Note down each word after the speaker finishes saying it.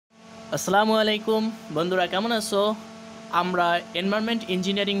আসসালামু আলাইকুম বন্ধুরা, কেমন আছো? আমরা এনভায়রনমেন্ট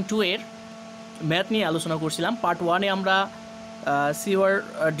ইঞ্জিনিয়ারিং 2 এর ম্যাথ নিয়ে আলোচনা করছিলাম। পার্ট 1 এ আমরা সিওয়ার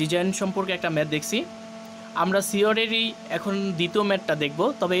ডিজাইন সম্পর্কে একটা ম্যাথ দেখছি। আমরা সিওয়ারেরই এখন দ্বিতীয় ম্যাথটা দেখব,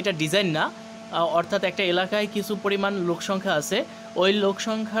 তবে এটা ডিজাইন না। অর্থাৎ একটা এলাকায় কিছু পরিমাণ লোকসংখ্যা আছে, ওই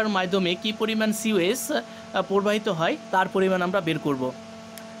লোকসংখ্যার মাধ্যমে কি পরিমাণ সিওয়েজ প্রবাহিত হয় তার পরিমাণ আমরা বের করব।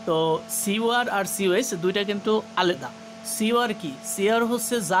 তো সিওয়ার আর সিওয়েজ দুইটা কিন্তু আলাদা। সিওয়ার কি? সিওয়ার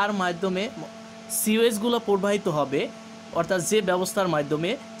হচ্ছে যার মাধ্যমে সিওয়েজগুলো প্রবাহিত হবে, অর্থাৎ যে ব্যবস্থার মাধ্যমে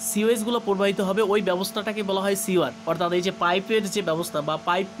সিওয়েজগুলো প্রবাহিত হবে ওই ব্যবস্থাটাকে বলা হয় সিওয়ার। অর্থাৎ এই যে পাইপের যে ব্যবস্থা বা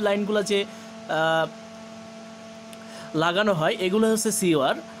পাইপ লাইনগুলো যে লাগানো হয় এগুলো হচ্ছে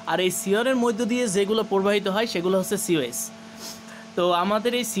সিওয়ার, আর এই সিওয়ারের মধ্য দিয়ে যেগুলো প্রবাহিত হয় সেগুলো হচ্ছে সিওয়েজ। তো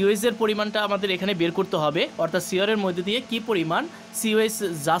আমাদের এই সিওয়েজের পরিমাণটা আমাদের এখানে বের করতে হবে, অর্থাৎ সিওয়ারের মধ্য দিয়ে কি পরিমাণ সিওয়েজ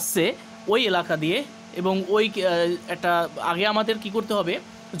যাচ্ছে ওই এলাকা দিয়ে, এবং ওই একটা আগে আমাদের কি করতে হবে,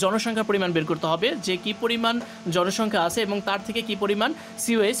 জনসংখ্যার পরিমাণ বের করতে হবে, যে কি পরিমাণ জনসংখ্যা আছে এবং তার থেকে কি পরিমাণ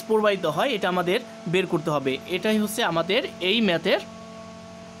সিওয়েজ প্রবাহিত হয় এটা আমাদের বের করতে হবে। এটাই হচ্ছে আমাদের এই ম্যাথের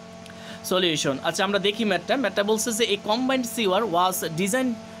সলিউশন। আচ্ছা, আমরা দেখি ম্যাথটা বলছে যে এ combined সিওয়ার was design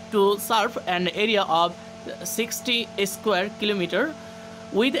to serve an area of 60 square kilometer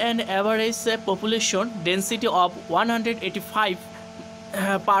with an average population density of 185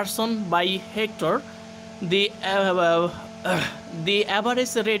 person by hectare. The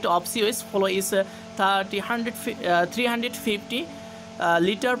average rate of sewage flow is 350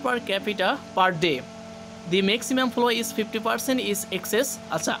 liter per capita per day. The maximum flow is 50% is excess.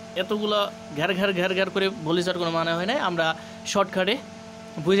 আচ্ছা, এতগুলো ঘ্যার করে বলে যাওয়ার কোনো মানে হয় না, আমরা শর্টকাটে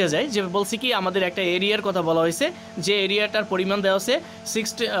বুঝে যায়। যে বলছি কি, আমাদের একটা এরিয়ার কথা বলা হয়েছে, যে এরিয়াটার পরিমাণ দেওয়া আছে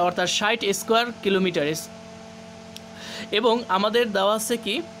 60 অর্থাৎ 60 স্কোয়ার কিলোমিটার, এবং আমাদের দেওয়া আছে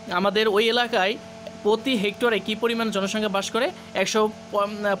কি আমাদের ওই এলাকায় প্রতি হেক্টরে কি পরিমাণ জনসংখ্যা বাস করে,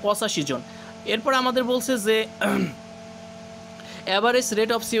 185 জন। এরপর আমাদের বলছে যে average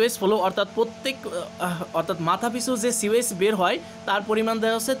rate of sewage flow, অর্থাৎ মাথাপিছু যে সিওয়েজ বের হয় তার পরিমাণ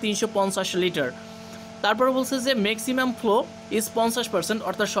দেওয়া হচ্ছে 350 লিটার। তারপর বলছে যে ম্যাক্সিমাম ফ্লো ইজ 50%,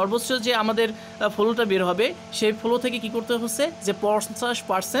 অর্থাৎ সর্বোচ্চ যে আমাদের ফ্লোটা বের হবে সেই ফ্লো থেকে কি করতে হচ্ছে, যে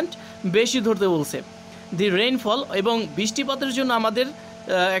 50% বেশি ধরতে বলছে। দি রেইনফল, এবং বৃষ্টিপাতের জন্য আমাদের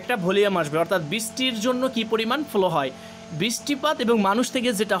একটা ভলিউম আসবে, অর্থাৎ বৃষ্টির জন্য কি পরিমাণ ফ্লো হয়, বৃষ্টিপাত এবং মানুষ থেকে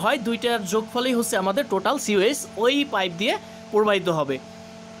যেটা হয় দুইটার যোগফলেই হচ্ছে আমাদের টোটাল সিওয়েজ ওই পাইপ দিয়ে প্রবাহিত হবে।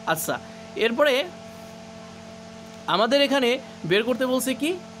 আচ্ছা, এরপরে আমাদের এখানে বের করতে বলছে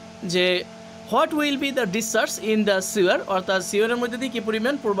কি, যে what will be the discharge in the সিওয়ার, অর্থাৎ সিওয়ারের মধ্যে দিয়ে কী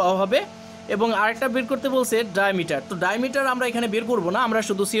পরিমাণ প্রবাহ হবে, এবং আরেকটা বের করতে বলছে ডায়ামিটার। তো ডায়ামিটার আমরা এখানে বের করব না, আমরা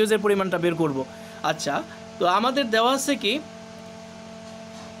শুধু সিওয়েজের পরিমাণটা বের করব। আচ্ছা, তো আমাদের দেওয়া আছে কি,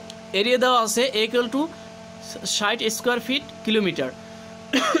 এরিয়া দেওয়া আছে equal to 60 square feet kilometre.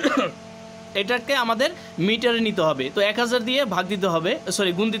 এটাকে আমাদের মিটারে নিতে হবে, তো 1000 দিয়ে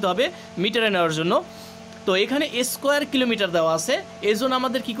গুণ দিতে হবে মিটারে নেওয়ার জন্য। তো এখানে স্কোয়ার কিলোমিটার দেওয়া আছে, এই জন্য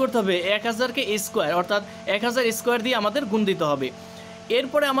আমাদের কী করতে হবে, 1000কে স্কোয়ার অর্থাৎ 1000 স্কোয়ার দিয়ে আমাদের গুণ দিতে হবে।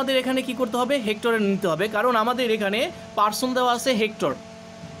 এরপরে আমাদের এখানে কি করতে হবে, হেক্টরে নিতে হবে, কারণ আমাদের এখানে পার্সন দেওয়া আছে হেক্টর,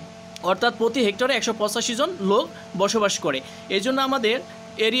 অর্থাৎ প্রতি হেক্টরে 185 জন লোক বসবাস করে। এই জন্য আমাদের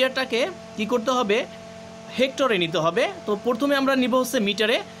এরিয়াটাকে কি করতে হবে, হেক্টরে নিতে হবে। তো প্রথমে আমরা নিব হচ্ছে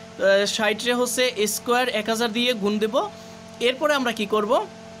মিটারে, 60 হচ্ছে স্কোয়ার 1000 দিয়ে গুণ দেব। এরপরে আমরা কি করব,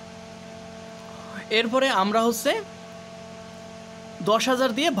 এরপরে আমরা হচ্ছে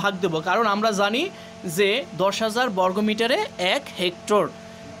 10,000 দিয়ে ভাগ দেব, কারণ আমরা জানি যে 10,000 বর্গমিটারে 1 হেক্টর।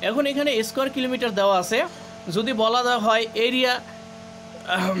 এখন এখানে স্কোয়ার কিলোমিটার দেওয়া আছে, যদি বলা হয় এরিয়া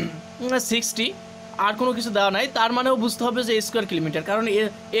 60 আর কোনো কিছু দেওয়া নাই, তার মানেও বুঝতে হবে যে স্কোয়ার কিলোমিটার, কারণ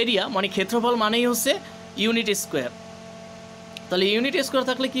এরিয়া মানে ক্ষেত্রফল মানেই হচ্ছে ইউনিট স্কোয়ার। তাহলে ইউনিট স্কোয়ার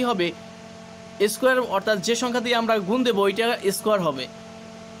থাকলে কি হবে, স্কোয়ার অর্থাৎ যে সংখ্যা দিয়ে আমরা গুণ দেবো ওইটা স্কোয়ার হবে,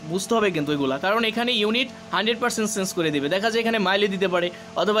 বুঝতে হবে কিন্তু এগুলা, কারণ এখানে ইউনিট 100% চেঞ্জ করে দেবে। দেখা যায় এখানে মাইলে দিতে পারে,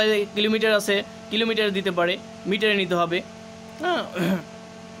 অথবা কিলোমিটার আছে কিলোমিটারে দিতে পারে, মিটারে নিতে হবে। হ্যাঁ,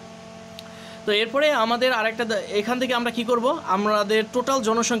 তো এরপরে আমাদের আরেকটা, এখান থেকে আমরা কি করব, আমাদের টোটাল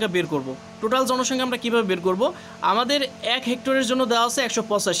জনসংখ্যা বের করব। টোটাল জনসংখ্যা আমরা কীভাবে বের করব, আমাদের 1 হেক্টরের জন্য দেওয়া আছে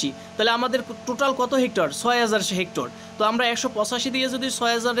 185, তাহলে আমাদের টোটাল কত হেক্টর, 6000 হেক্টর। তো আমরা 185 দিয়ে যদি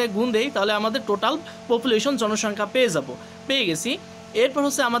 6000-এ গুণ দেই তাহলে আমাদের টোটাল পপুলেশন জনসংখ্যা পেয়ে গেছি। এরপর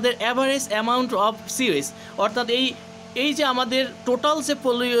হচ্ছে আমাদের অ্যাভারেজ অ্যামাউন্ট অফ সিওয়েজ, অর্থাৎ এই যে আমাদের টোটাল যে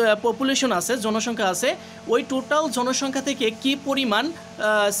পপুলেশন আছে, জনসংখ্যা আছে, ওই টোটাল জনসংখ্যা থেকে কি পরিমাণ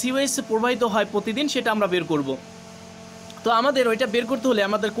সিওয়েজ প্রবাহিত হয় প্রতিদিন সেটা আমরা বের করব। তো আমাদের ওইটা বের করতে হলে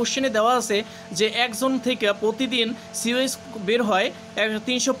আমাদের কোশ্চেনে দেওয়া আছে যে একজন থেকে প্রতিদিন সিওএস বের হয়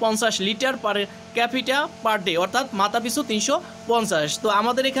 350 litre per capital per day, অর্থাৎ মাথাপিছু 350। তো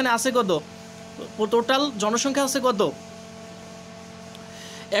আমাদের এখানে আছে কত, টোটাল জনসংখ্যা আছে কত,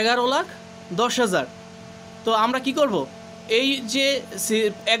 11,10,000। তো আমরা কি করব, এই যে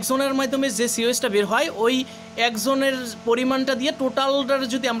একজনের মাধ্যমে যে সিওএসটা বের হয় ওই একজনের পরিমাণটা দিয়ে টোটালটার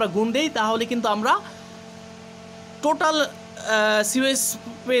যদি আমরা গুণ দেই তাহলে কিন্তু আমরা টোটাল সিওএস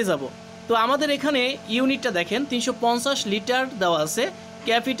পেয়ে যাব। তো আমাদের এখানে ইউনিটটা দেখেন 350 লিটার দেওয়া আছে,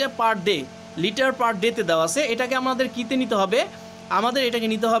 capital per day, litre per ডেতে দেওয়া আছে। এটাকে আমাদের কীতে নিতে হবে, আমাদের এটাকে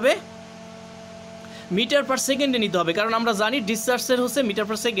নিতে হবে মিটার পার সেকেন্ডে নিতে হবে, কারণ আমরা জানি ডিসচার্জের হচ্ছে metre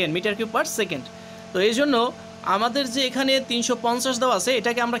per second, metre cube per second. তো এই জন্য আমাদের যে এখানে 350 দেওয়া আছে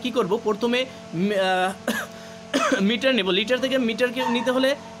এটাকে আমরা কি করব, প্রথমে মিটার নেব, লিটার থেকে মিটার কিউব নিতে হলে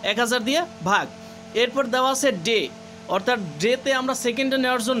 1000 দিয়ে ভাগ। এরপর দেওয়া আছে ডে, অর্থাৎ ডেতে আমরা সেকেন্ডে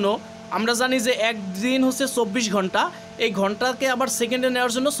নেওয়ার জন্য আমরা জানি যে একদিন হচ্ছে 24 ঘন্টা, এই ঘন্টাকে আবার সেকেন্ডে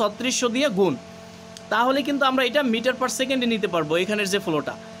নেওয়ার জন্য 3600 দিয়ে গুণ, তাহলে কিন্তু আমরা এটা মিটার পার সেকেন্ডে নিতে পারবো এখানের যে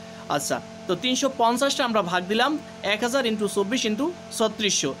ফ্লোটা। আচ্ছা, তো 350টা আমরা ভাগ দিলাম 1000 × 24 ×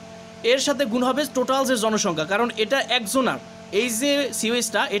 3600, এর সাথে গুণ হবে টোটাল যে জনসংখ্যা, কারণ এটা একজনার, এই যে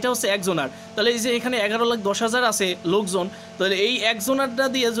সিওএসটা এটা হচ্ছে একজনার। তাহলে এই যে এখানে 11,10,000 আছে লোকজন, তাহলে এই একজনারটা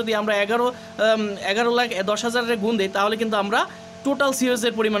দিয়ে যদি আমরা 11,10,000 গুণ দিই তাহলে কিন্তু আমরা টোটাল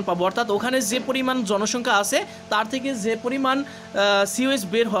সিওএসের পরিমাণ পাবো, অর্থাৎ ওখানে যে পরিমাণ জনসংখ্যা আছে তার থেকে যে পরিমাণ সিওএস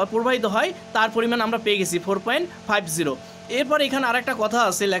বের হয় প্রবাহিত হয় তার পরিমাণ আমরা পেয়ে গেছি 4.50। এরপর এখানে আরেকটা কথা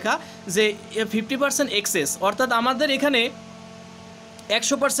আছে লেখা যে 50% এক্সেস, অর্থাৎ আমাদের এখানে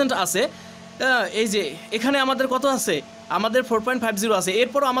 100% আছে, এই যে এখানে আমাদের কত আছে, আমাদের 4.50 আছে,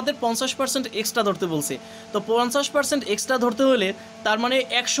 এরপর আমাদের 50% এক্সট্রা ধরতে বলছে। তো 50% এক্সট্রা ধরতে হলে তার মানে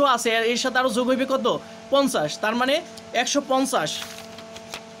 100 আছে, এর সাথে আরও যোগ হইবে কত, 50, তার মানে 150।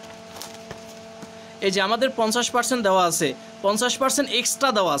 এই যে আমাদের 50% দেওয়া আছে, 50% এক্সট্রা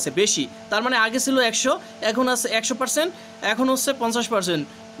দেওয়া আছে বেশি, তার মানে আগে ছিল 100, এখন আছে 100%, এখন হচ্ছে 50%,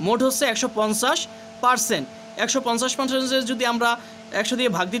 মোট হচ্ছে 150%। 150% যদি আমরা 100 দিয়ে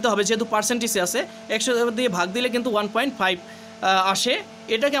ভাগ দিতে হবে, যেহেতু পার্সেন্টেজে আছে, 100 দিয়ে ভাগ দিলে কিন্তু 1.5 আসে।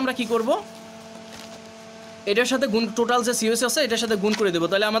 এটাকে আমরা কি করব, এটার সাথে গুণ, টোটাল যে সিওএস আছে এটার সাথে গুণ করে দেবো,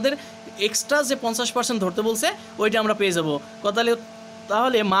 তাহলে আমাদের এক্সট্রা যে 50% ধরতে বলছে ওইটা আমরা পেয়ে যাবো।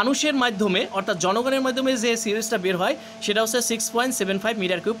 তাহলে মানুষের মাধ্যমে অর্থাৎ জনগণের মাধ্যমে যে সিওএসটা বের হয় সেটা হচ্ছে 6.75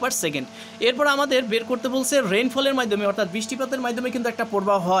 মিটার কিউব পার সেকেন্ড। এরপর আমাদের বের করতে বলছে রেইনফলের মাধ্যমে, অর্থাৎ বৃষ্টিপাতের মাধ্যমে কিন্তু একটা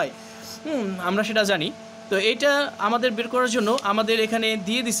প্রবাহ হয়, আমরা সেটা জানি। তো এইটা আমাদের বের করার জন্য আমাদের এখানে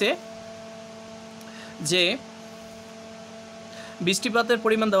দিয়ে দিছে যে বৃষ্টিপাতের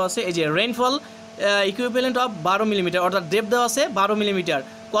পরিমাণ দেওয়া আছে, এই যে রেইনফল ইকুইভ্যালেন্ট অফ 12 মিলিমিটার, অর্থাৎ ডেপথ দেওয়া আছে 12 মিলিমিটার,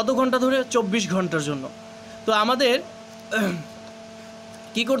 কত ঘন্টা ধরে, 24 ঘন্টার জন্য। তো আমাদের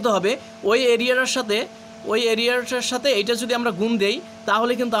কি করতে হবে, ওই এরিয়াটার সাথে এইটা যদি আমরা গুণ দেই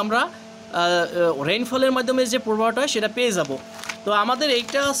তাহলে কিন্তু আমরা রেইনফলের মাধ্যমে যে প্রবাহটা হয় সেটা পেয়ে যাব। তো আমাদের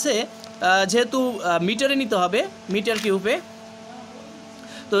এইটা আছে যেহেতু মিটারে নিতে হবে, মিটার কিউবে,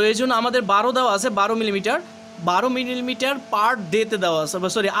 তো এই জন্য আমাদের 12 দেওয়া আছে, 12 মিলিমিটার পার ডেতে দেওয়া আছে,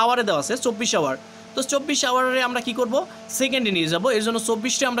 সরি আওয়ারে দেওয়া আছে 24 আওয়ার। তো 24 আওয়ারে আমরা কি করব, সেকেন্ডে নিয়ে যাব, এর জন্য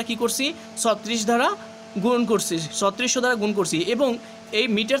 24টা আমরা কি করছি 36 দ্বারা গুণ করছি, 3600 দ্বারা গুণ করছি, এবং এই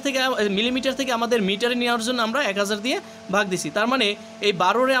মিলিমিটার থেকে আমাদের মিটারে নেওয়ার জন্য আমরা 1000 দিয়ে ভাগ দিছি, তার মানে এই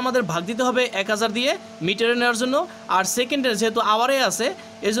 12-রে আমাদের ভাগ দিতে হবে 1000 দিয়ে মিটারে নেওয়ার জন্য, আর সেকেন্ডে যেহেতু আওয়ারে আছে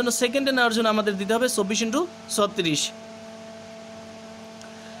এই জন্য সেকেন্ডে নেওয়ার জন্য আমাদের দিতে হবে 24 × 36।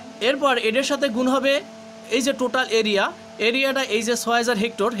 এরপর এটার সাথে গুণ হবে এই যে টোটাল এরিয়াটা, এই যে 6000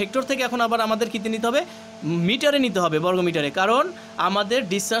 হেক্টর থেকে এখন আবার আমাদের কিতে নিতে হবে, মিটারে নিতে হবে, বর্গমিটারে, কারণ আমাদের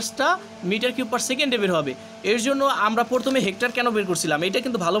ডিসচার্জটা মিটার কিউব পার সেকেন্ডে বের হবে। এর জন্য আমরা প্রথমে হেক্টর কেন বের করছিলাম, এটা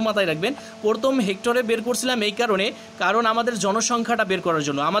কিন্তু ভালো মাথায় রাখবেন, প্রথম হেক্টরে বের করছিলাম এই কারণ আমাদের জনসংখ্যাটা বের করার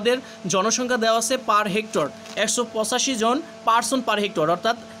জন্য। আমাদের জনসংখ্যা দেওয়া আছে পার হেক্টর 185 জন পারসন পার হেক্টর,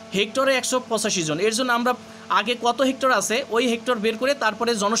 অর্থাৎ হেক্টরে 185 জন, এর জন্য আমরা আগে কত হেক্টর আছে ওই হেক্টর বের করে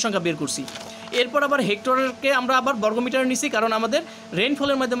তারপরে জনসংখ্যা বের করছি। এরপর আবার হেক্টরকে আমরা আবার বর্গমিটারে নিছি, কারণ আমাদের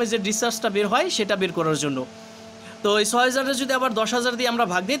রেইনফলের মাধ্যমে যে ডিসচার্জটা বের হয় সেটা বের করার জন্য। তো এই 6000-এর যদি আবার 10,000 দিয়ে আমরা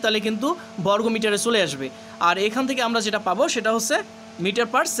ভাগ দিই তাহলে কিন্তু বর্গমিটারে চলে আসবে, আর এখান থেকে আমরা যেটা পাবো সেটা হচ্ছে মিটার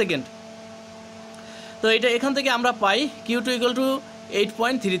পার সেকেন্ড। তো এটা এখান থেকে আমরা পাই Q2 =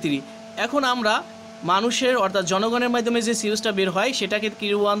 8.33। এখন আমরা মানুষের অর্থাৎ জনগণের মাধ্যমে যে সিওএসটা বের হয় সেটাকে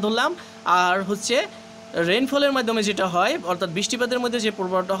Q1 ধরলাম, আর হচ্ছে রেইনফলের মাধ্যমে যেটা হয় অর্থাৎ বৃষ্টিপাতের মধ্যে যে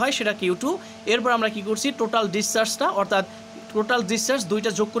প্রবাহটা হয় সেটা Q2। এরপর আমরা কি করছি, টোটাল ডিসচার্জটা অর্থাৎ টোটাল ডিসচার্জ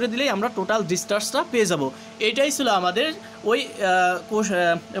দুইটা যোগ করে দিলেই আমরা টোটাল ডিসচার্জটা পেয়ে যাব। এইটাই ছিল আমাদের ওই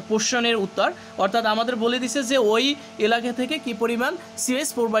কোশ্চেনের উত্তর। অর্থাৎ আমাদের বলে দিছে যে ওই এলাকা থেকে কি পরিমাণ সিওএস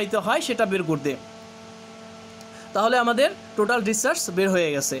প্রবাহিত হয় সেটা বের করতে। তাহলে আমাদের টোটাল ডিসচার্জ বের হয়ে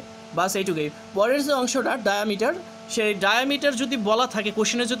গেছে, বাস এইটুকুই। পরের যে অংশটা ডায়ামিটার, সেই ডায়ামিটার যদি বলা থাকে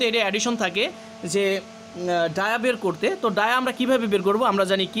কোশ্চেনে, যদি এটা অ্যাডিশন থাকে যে ডায়া বের করতে, তো ডায়া আমরা কীভাবে বের করব? আমরা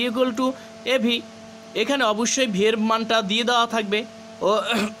জানি কি ইকুয়াল টু এভি। এখানে অবশ্যই ভি এর মানটা দিয়ে দেওয়া থাকবে। ও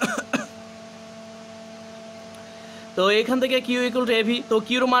তো এখান থেকে কিউ ইকুয়াল টু এভি, তো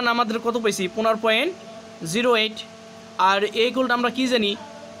কিউর মান আমাদের কত পাইছি? 15.08। আর এ ইকুয়াল টু আমরা কী জানি?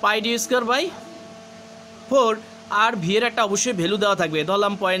 পাই D square by 4। R V এর একটা অবশ্যই ভ্যালু দেওয়া থাকবে,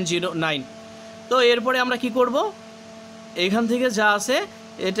 ধরলাম 0.09। তো এরপরে আমরা কি করব? এখান থেকে যা আছে,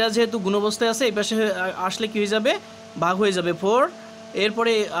 এটা যেহেতু গুণবস্থায় আছে, এই পাশে আসলে কী হয়ে যাবে? ভাগ হয়ে যাবে 4।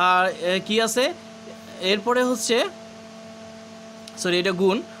 এরপরে কি আছে? এরপরে হচ্ছে সরি, এটা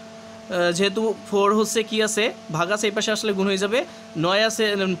গুণ, যেহেতু 4 হচ্ছে কি আছে? ভাগ আছে, এই পাশে আসলে গুণ হয়ে যাবে। 9 আছে,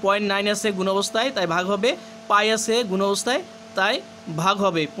 0.9 আছে গুণ অবস্থায়, তাই ভাগ হবে। পাই আছে গুণ অবস্থায়, তাই ভাগ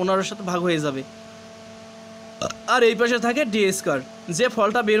হবে, 15-এর সাথে ভাগ হয়ে যাবে। আর এই পাশে থাকে ডি স্কোয়ার। যে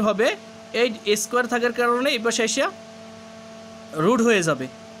ফলটা বের হবে এই স্কোয়ার থাকার কারণে এই পাশে এসে রুট হয়ে যাবে।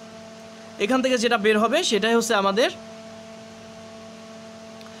 এখান থেকে যেটা বের হবে সেটাই হচ্ছে আমাদের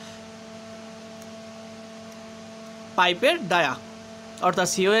পাইপের ডায়া, অর্থাৎ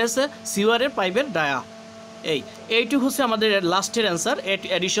সিওয়ারের পাইপের ডায়া। এইটুক হচ্ছে আমাদের লাস্টের অ্যান্সার,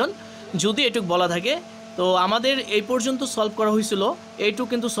 এডিশন যদি এটুক বলা থাকে। তো আমাদের এই পর্যন্ত সলভ করা হয়েছিল, এইটুক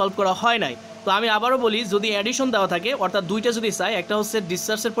কিন্তু সলভ করা হয় নাই। তো আমি আবারও বলি, যদি অ্যাডিশন দেওয়া থাকে, অর্থাৎ দুইটা যদি চাই, একটা হচ্ছে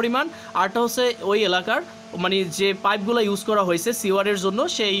ডিসচার্জের পরিমাণ, আরটা হচ্ছে ওই এলাকার মানে যে পাইপগুলো ইউজ করা হয়েছে সিওয়ারের জন্য,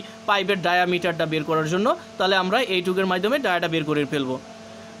 সেই পাইপের ডায়ামিটারটা বের করার জন্য, তাহলে আমরা এইটুকের মাধ্যমে ডায়াটা বের করে ফেলবো।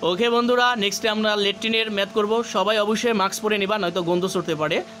 ওকে বন্ধুরা, নেক্সটে আমরা লেট্রিনের ম্যাথ করব। সবাই অবশ্যই মাস্ক পরে নিবা, নয়তো গন্ধ ছড়তে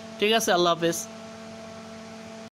পারে। ঠিক আছে, আল্লাহ হাফেজ।